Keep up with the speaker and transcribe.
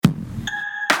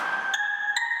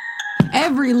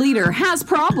Every leader has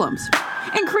problems.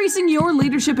 Increasing your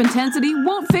leadership intensity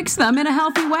won't fix them in a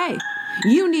healthy way.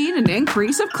 You need an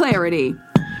increase of clarity.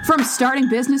 From starting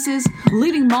businesses,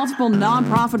 leading multiple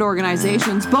nonprofit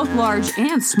organizations, both large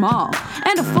and small,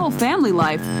 and a full family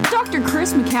life, Dr.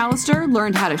 Chris McAllister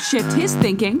learned how to shift his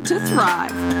thinking to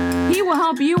thrive. He will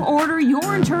help you order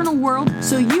your internal world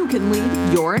so you can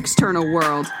lead your external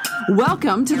world.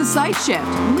 Welcome to the Sight Shift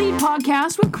Lead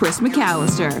Podcast with Chris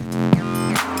McAllister.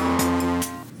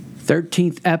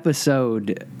 13th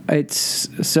episode. It's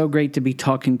so great to be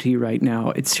talking to you right now.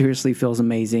 It seriously feels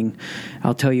amazing.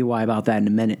 I'll tell you why about that in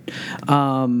a minute.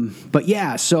 But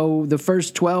yeah, so the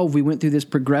first 12, we went through this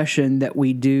progression that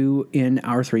we do in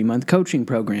our 3-month coaching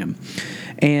program.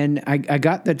 And I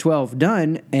got the 12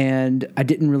 done, and I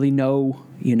didn't really know,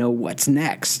 what's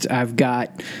next. I've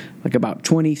got like about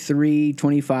 23,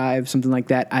 25, something like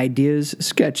that, ideas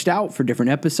sketched out for different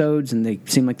episodes, and they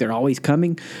seem like they're always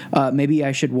coming. Maybe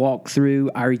I should walk through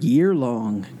our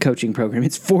year-long coaching program.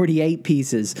 It's 48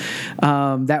 pieces.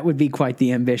 That would be quite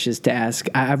the ambitious task.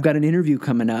 I've got an interview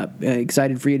coming up.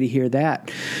 Excited for you to hear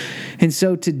that. And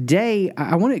so today,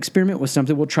 I want to experiment with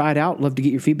something. We'll try it out. Love to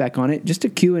get your feedback on it. Just a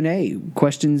Q&A,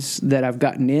 questions that I've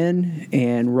gotten in,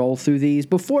 and roll through these.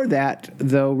 Before that,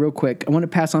 though, real quick, I want to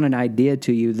pass on an idea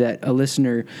to you that a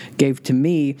listener gave to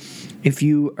me. If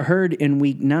you heard in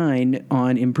week 9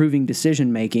 on improving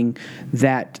decision-making,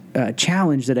 that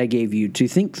challenge that I gave you to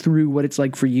think through what it's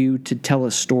like for you to tell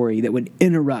a story that would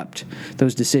interrupt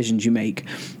those decisions you make,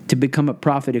 to become a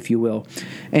prophet, if you will.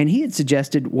 And he had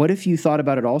suggested, what if you thought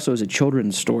about it also as a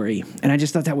children's story? And I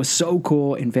just thought that was so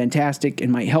cool and fantastic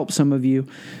and might help some of you.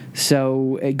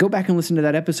 So go back and listen to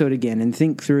that episode again and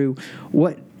think through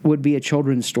what would be a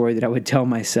children's story that I would tell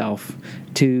myself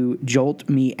to jolt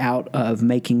me out of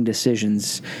making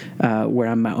decisions where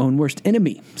I'm my own worst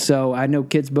enemy. So I know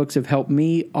kids' books have helped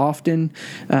me often,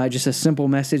 just a simple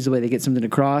message, the way they get something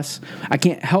across. I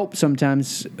can't help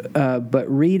sometimes but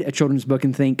read a children's book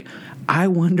and think, I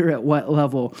wonder at what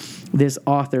level this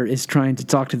author is trying to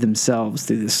talk to themselves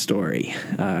through this story.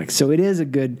 So it is a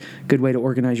good way to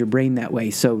organize your brain that way.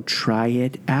 So try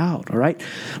it out, all right?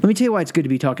 Let me tell you why it's good to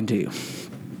be talking to you.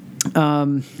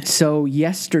 So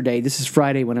yesterday, this is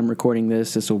Friday when I'm recording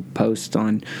this. This will post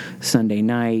on Sunday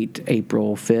night,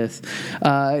 April 5th.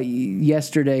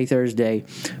 Yesterday, Thursday,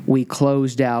 we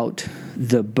closed out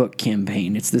the book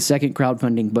campaign. It's the second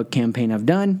crowdfunding book campaign I've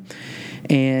done.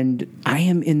 And I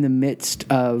am in the midst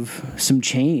of some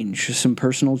change, some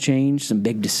personal change, some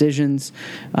big decisions.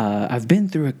 I've been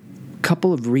through a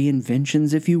couple of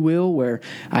reinventions, if you will, where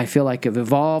I feel like I've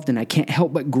evolved and I can't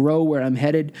help but grow where I'm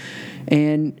headed.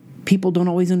 And people don't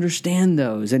always understand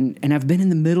those. And I've been in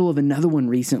the middle of another one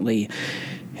recently.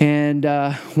 And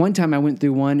one time I went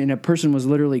through one, and a person was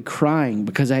literally crying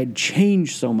because I had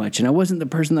changed so much, and I wasn't the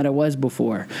person that I was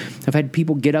before. I've had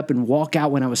people get up and walk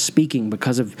out when I was speaking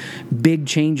because of big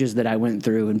changes that I went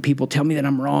through, and people tell me that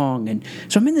I'm wrong. And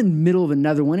so I'm in the middle of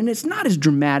another one, and it's not as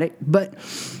dramatic, but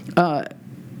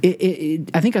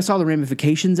I think I saw the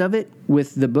ramifications of it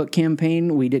with the book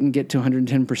campaign. We didn't get to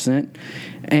 110%.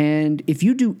 And if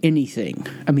you do anything,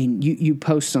 I mean, you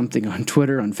post something on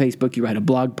Twitter, on Facebook, you write a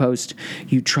blog post,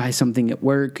 you try something at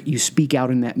work, you speak out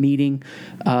in that meeting,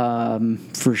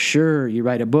 for sure, you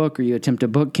write a book or you attempt a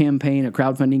book campaign, a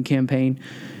crowdfunding campaign,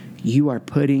 you are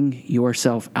putting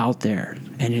yourself out there,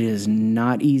 and it is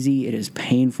not easy. It is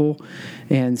painful.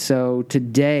 And so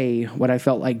today, what I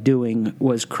felt like doing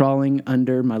was crawling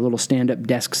under my little stand-up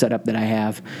desk setup that I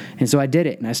have. And so I did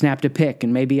it, and I snapped a pic,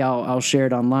 and maybe I'll share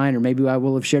it online, or maybe I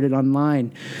will have shared it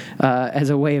online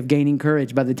as a way of gaining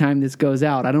courage by the time this goes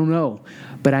out. I don't know.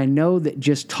 But I know that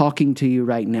just talking to you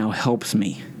right now helps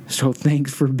me. So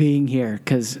thanks for being here,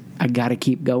 because I got to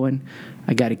keep going.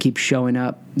 I got to keep showing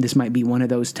up. This might be one of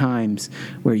those times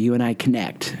where you and I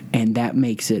connect, and that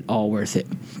makes it all worth it.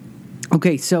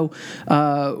 Okay, so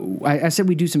I said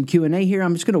we do some Q&A here.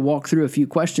 I'm just going to walk through a few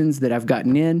questions that I've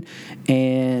gotten in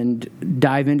and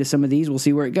dive into some of these. We'll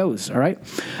see where it goes, all right?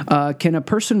 Can a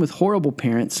person with horrible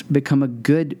parents become a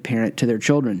good parent to their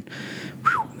children?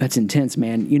 Whew, that's intense,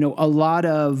 man. A lot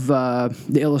of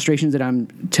the illustrations that I'm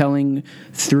telling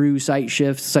through Sight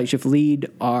Shift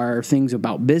Lead are things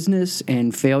about business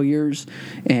and failures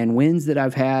and wins that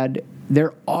I've had.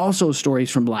 They're also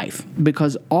stories from life,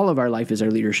 because all of our life is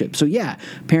our leadership. So yeah,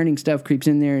 parenting stuff creeps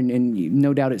in there, and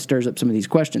no doubt it stirs up some of these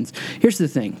questions. Here's the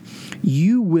thing.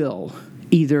 You will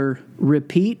either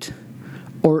repeat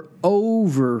or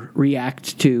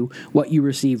overreact to what you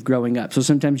received growing up. So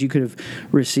sometimes you could have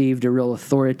received a real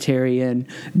authoritarian,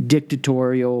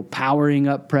 dictatorial, powering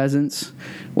up presence.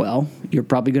 Well, you're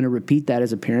probably going to repeat that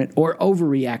as a parent or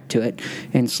overreact to it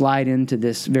and slide into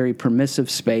this very permissive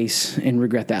space and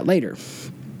regret that later.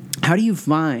 How do you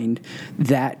find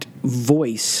that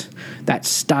voice, that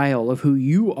style of who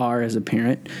you are as a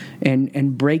parent,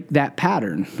 and break that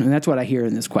pattern? And that's what I hear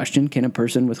in this question. Can a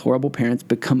person with horrible parents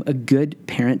become a good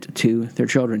parent to their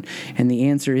children? And the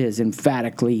answer is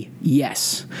emphatically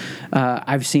yes.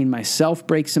 I've seen myself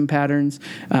break some patterns.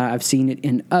 I've seen it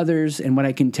in others. And what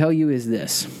I can tell you is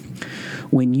this.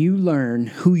 When you learn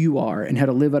who you are and how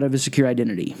to live out of a secure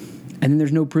identity, and then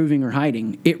there's no proving or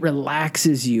hiding, it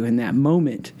relaxes you in that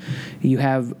moment. You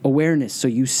have awareness, so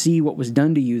you see what was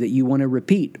done to you that you want to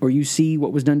repeat, or you see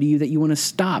what was done to you that you want to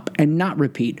stop and not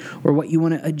repeat, or what you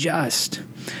want to adjust.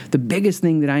 The biggest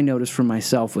thing that I noticed for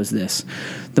myself was this.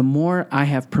 The more I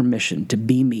have permission to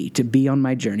be me, to be on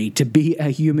my journey, to be a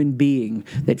human being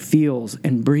that feels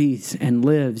and breathes and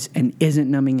lives and isn't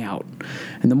numbing out,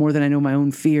 and the more that I know my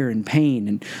own fear and pain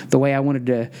and the way I wanted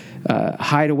to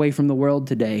hide away from the world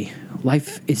today,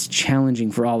 life is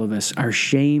challenging for all of us. Our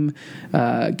shame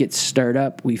gets stirred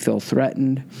up. We feel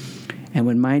threatened. And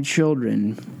when my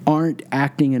children aren't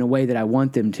acting in a way that I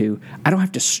want them to, I don't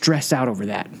have to stress out over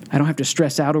that. I don't have to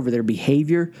stress out over their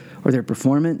behavior or their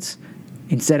performance.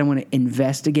 Instead, I want to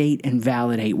investigate and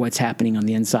validate what's happening on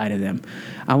the inside of them.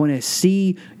 I want to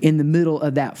see in the middle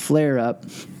of that flare-up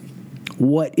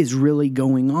what is really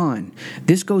going on.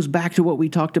 This goes back to what we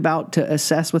talked about to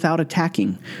assess without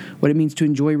attacking, what it means to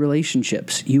enjoy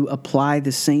relationships. You apply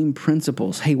the same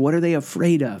principles. Hey, what are they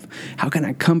afraid of? How can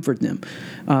I comfort them?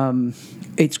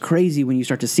 It's crazy when you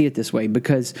start to see it this way,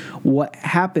 because what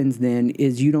happens then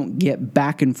is you don't get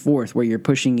back and forth where you're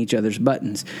pushing each other's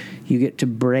buttons. You get to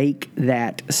break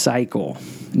that cycle.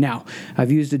 Now,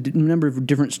 I've used a number of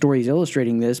different stories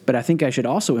illustrating this, but I think I should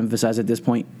also emphasize at this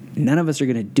point, none of us are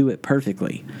going to do it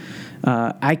perfectly.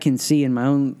 I can see in my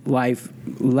own life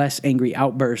less angry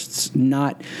outbursts,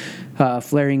 not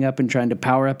flaring up and trying to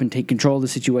power up and take control of the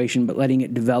situation, but letting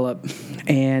it develop.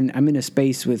 And I'm in a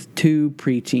space with two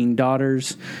preteen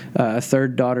daughters, a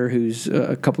third daughter who's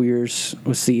a couple years,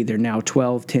 let's see, they're now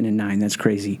 12, 10, and 9. That's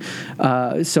crazy.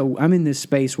 So I'm in this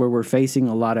space where we're facing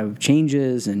a lot of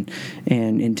changes and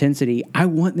intensity. I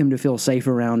want them to feel safe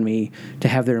around me to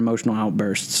have their emotional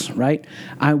outbursts, right?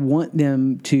 I want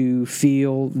them to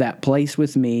feel that place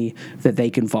with me that they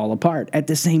can fall apart. At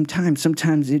the same time,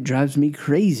 sometimes it drives me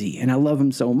crazy, and I love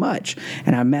them so much,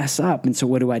 and I mess up, and so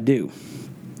what do?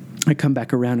 I come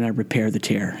back around and I repair the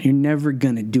tear. You're never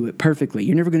going to do it perfectly.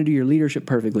 You're never going to do your leadership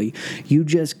perfectly. You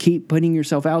just keep putting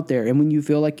yourself out there, and when you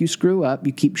feel like you screw up,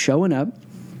 you keep showing up.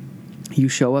 You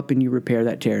show up and you repair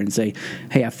that tear and say,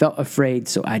 hey, I felt afraid,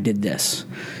 so I did this.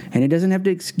 And it doesn't have to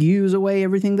excuse away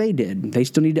everything they did. They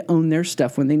still need to own their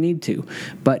stuff when they need to,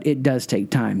 but it does take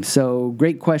time. So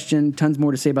great question. Tons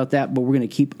more to say about that, but we're going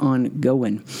to keep on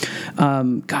going.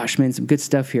 Gosh, man, some good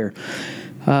stuff here.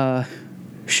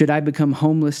 Should I become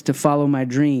homeless to follow my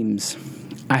dreams?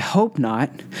 I hope not.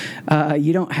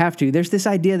 You don't have to. There's this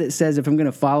idea that says if I'm going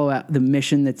to follow out the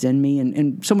mission that's in me,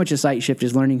 and so much of Sight Shift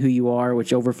is learning who you are,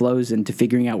 which overflows into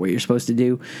figuring out what you're supposed to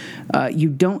do. You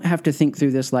don't have to think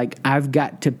through this like, I've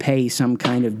got to pay some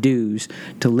kind of dues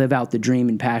to live out the dream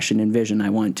and passion and vision I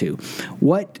want to.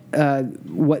 What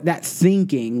that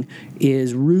thinking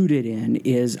is rooted in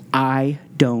is, I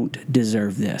don't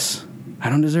deserve this. I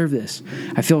don't deserve this.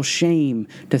 I feel shame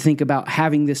to think about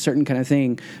having this certain kind of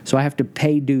thing, so I have to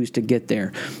pay dues to get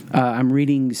there. I'm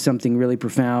reading something really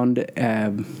profound.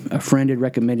 A friend had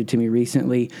recommended to me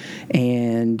recently,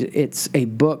 and it's a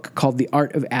book called The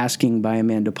Art of Asking by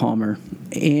Amanda Palmer.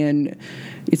 And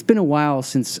it's been a while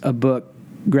since a book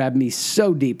grabbed me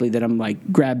so deeply that I'm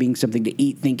like grabbing something to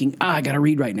eat, thinking, I got to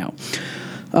read right now.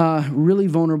 Really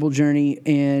vulnerable journey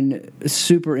and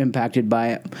super impacted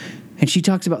by it. And she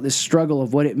talks about this struggle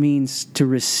of what it means to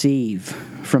receive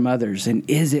from others, and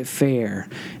is it fair?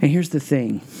 And here's the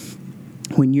thing.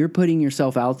 When you're putting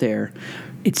yourself out there,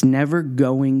 it's never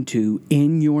going to,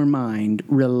 in your mind,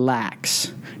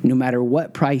 relax, no matter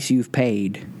what price you've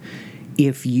paid,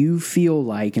 if you feel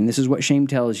like, and this is what shame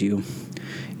tells you,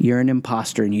 you're an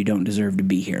imposter and you don't deserve to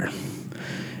be here.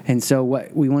 And so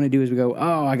what we want to do is we go,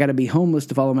 I got to be homeless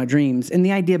to follow my dreams. And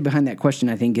the idea behind that question,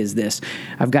 I think, is this.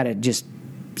 I've got to just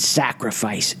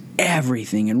sacrifice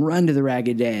everything and run to the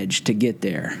ragged edge to get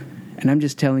there. And I'm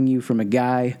just telling you from a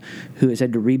guy who has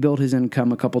had to rebuild his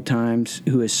income a couple times,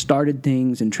 who has started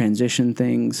things and transitioned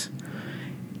things,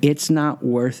 it's not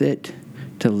worth it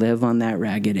to live on that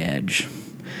ragged edge.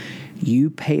 you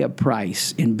pay a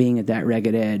price in being at that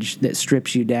ragged edge that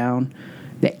strips you down,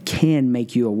 that can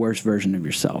make you a worse version of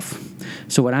yourself.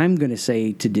 So what I'm going to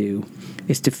say to do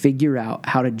is to figure out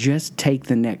how to just take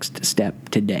the next step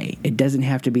today. It doesn't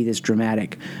have to be this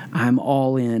dramatic, I'm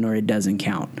all in or it doesn't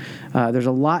count. There's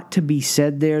a lot to be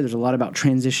said there. There's a lot about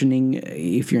transitioning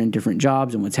if you're in different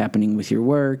jobs and what's happening with your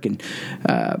work. And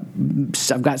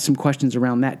I've got some questions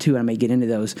around that too. I may get into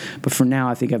those. But for now,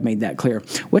 I think I've made that clear.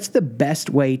 What's the best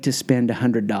way to spend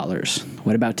 $100?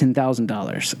 What about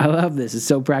 $10,000? I love this. It's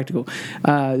so practical.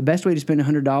 The best way to spend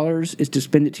 $100 is to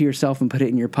spend it to yourself and put it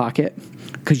in your pocket,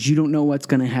 because you don't know what's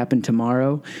going to happen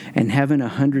tomorrow, and having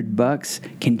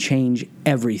 $100 can change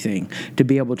everything. To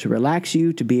be able to relax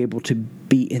you, to be able to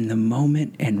be in the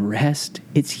moment and rest,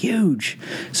 it's huge.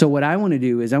 So what I want to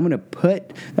do is I'm going to put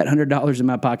that $100 in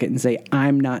my pocket and say,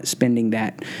 I'm not spending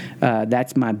that.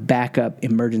 That's my backup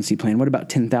emergency plan. What about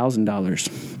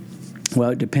 $10,000? Well,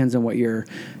 it depends on what your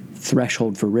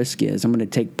threshold for risk is. I'm going to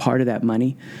take part of that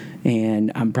money,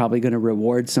 and I'm probably going to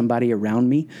reward somebody around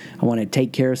me. I want to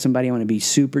take care of somebody. I want to be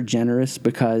super generous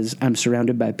because I'm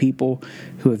surrounded by people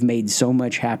who have made so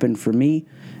much happen for me,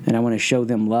 and I want to show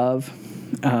them love.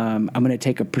 I'm going to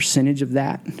take a percentage of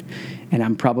that, and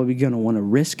I'm probably going to want to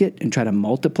risk it and try to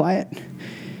multiply it.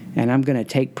 And I'm going to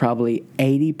take probably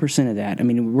 80% of that. I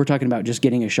mean, we're talking about just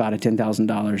getting a shot at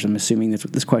 $10,000. I'm assuming that's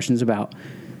what this question is about.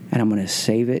 And I'm going to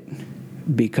save it,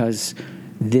 because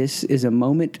this is a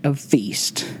moment of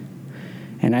feast.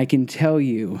 And I can tell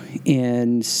you,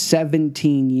 in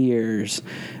 17 years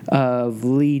of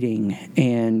leading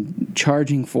and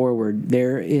charging forward,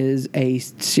 there is a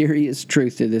serious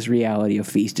truth to this reality of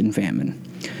feast and famine.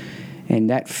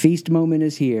 And that feast moment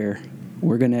is here.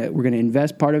 We're gonna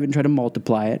invest part of it and try to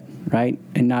multiply it, right?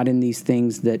 And not in these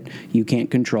things that you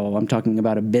can't control. I'm talking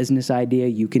about a business idea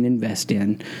you can invest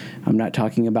in. I'm not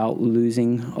talking about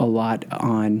losing a lot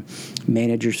on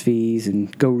manager's fees.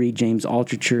 And go read James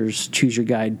Altucher's Choose Yourself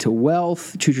Guide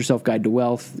to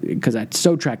Wealth, because I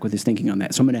so track with his thinking on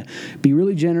that. So I'm going to be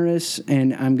really generous,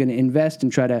 and I'm going to invest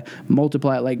and try to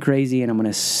multiply it like crazy, and I'm going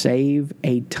to save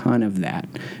a ton of that,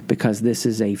 because this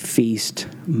is a feast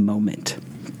moment.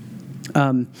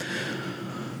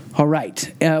 All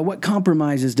right. What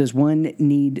compromises does one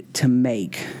need to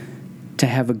make to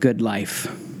have a good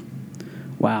life?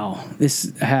 Wow.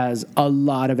 This has a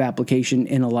lot of application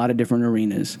in a lot of different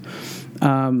arenas.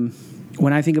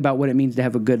 When I think about what it means to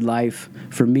have a good life,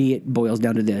 for me, it boils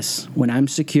down to this. When I'm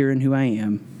secure in who I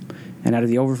am, and out of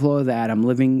the overflow of that, I'm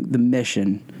living the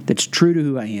mission that's true to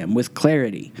who I am with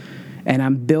clarity, and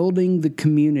I'm building the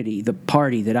community, the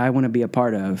party that I want to be a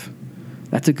part of,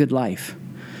 that's a good life.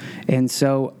 And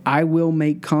so I will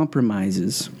make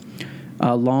compromises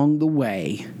along the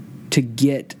way to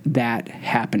get that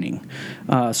happening.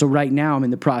 So right now I'm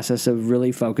in the process of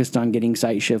really focused on getting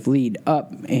Site Shift Lead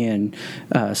up and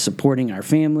supporting our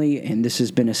family. And this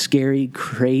has been a scary,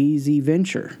 crazy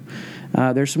venture.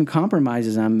 There's some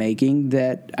compromises I'm making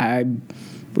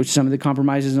which some of the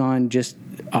compromises on just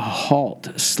a halt,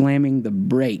 slamming the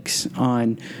brakes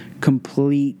on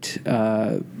complete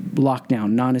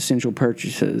lockdown, non-essential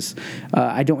purchases.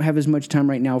 I don't have as much time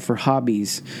right now for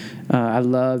hobbies. I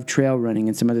love trail running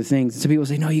and some other things. And some people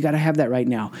say, no, you got to have that right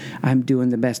now. I'm doing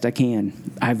the best I can.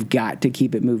 I've got to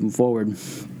keep it moving forward.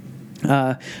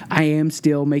 I am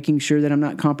still making sure that I'm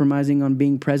not compromising on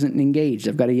being present and engaged.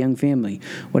 I've got a young family.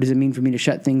 What does it mean for me to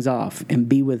shut things off and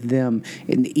be with them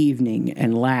in the evening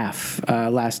and laugh?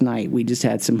 Last night, we just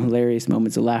had some hilarious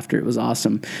moments of laughter. It was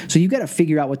awesome. So you've got to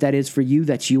figure out what that is for you.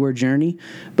 That's your journey.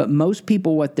 But most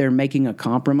people, what they're making a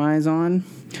compromise on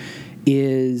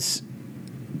is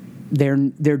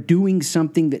they're doing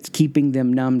something that's keeping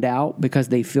them numbed out because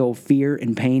they feel fear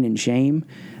and pain and shame.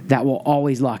 That will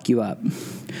always lock you up.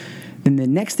 Then the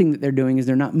next thing that they're doing is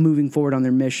they're not moving forward on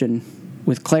their mission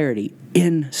with clarity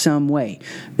in some way.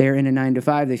 They're in a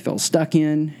 9-to-5 they feel stuck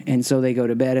in, and so they go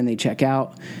to bed and they check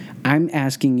out. I'm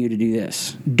asking you to do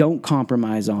this. Don't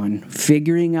compromise on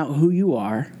figuring out who you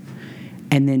are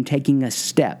and then taking a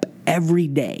step every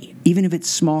day, even if it's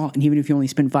small and even if you only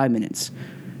spend 5 minutes,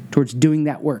 towards doing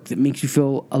that work that makes you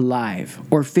feel alive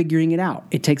or figuring it out.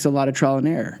 It takes a lot of trial and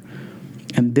error.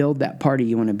 And build that party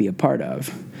you want to be a part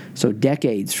of. So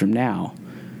decades from now,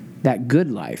 that good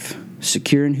life,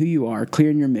 secure in who you are, clear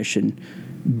in your mission,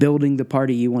 building the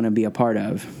party you want to be a part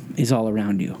of, is all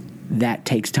around you. that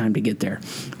takes time to get there.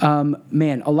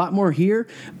 Man, a lot more here,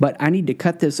 but I need to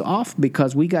cut this off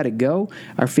because we got to go.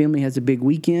 Our family has a big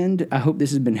weekend. I hope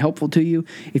this has been helpful to you.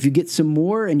 If you get some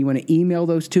more and you want to email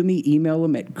those to me, email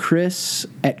them at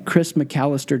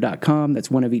chris@chrismcallister.com.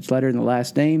 That's one of each letter in the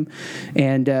last name.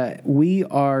 And we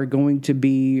are going to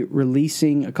be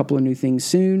releasing a couple of new things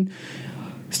soon.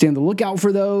 Stay on the lookout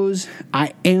for those.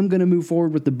 I am going to move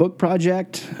forward with the book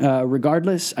project.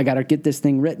 Regardless, I got to get this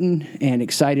thing written and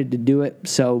excited to do it.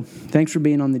 So thanks for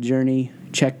being on the journey.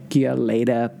 Check you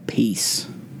later. Peace.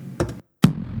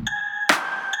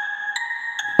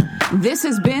 This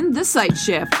has been The Sight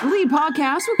Shift, lead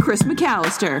podcast with Chris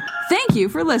McAllister. Thank you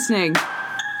for listening.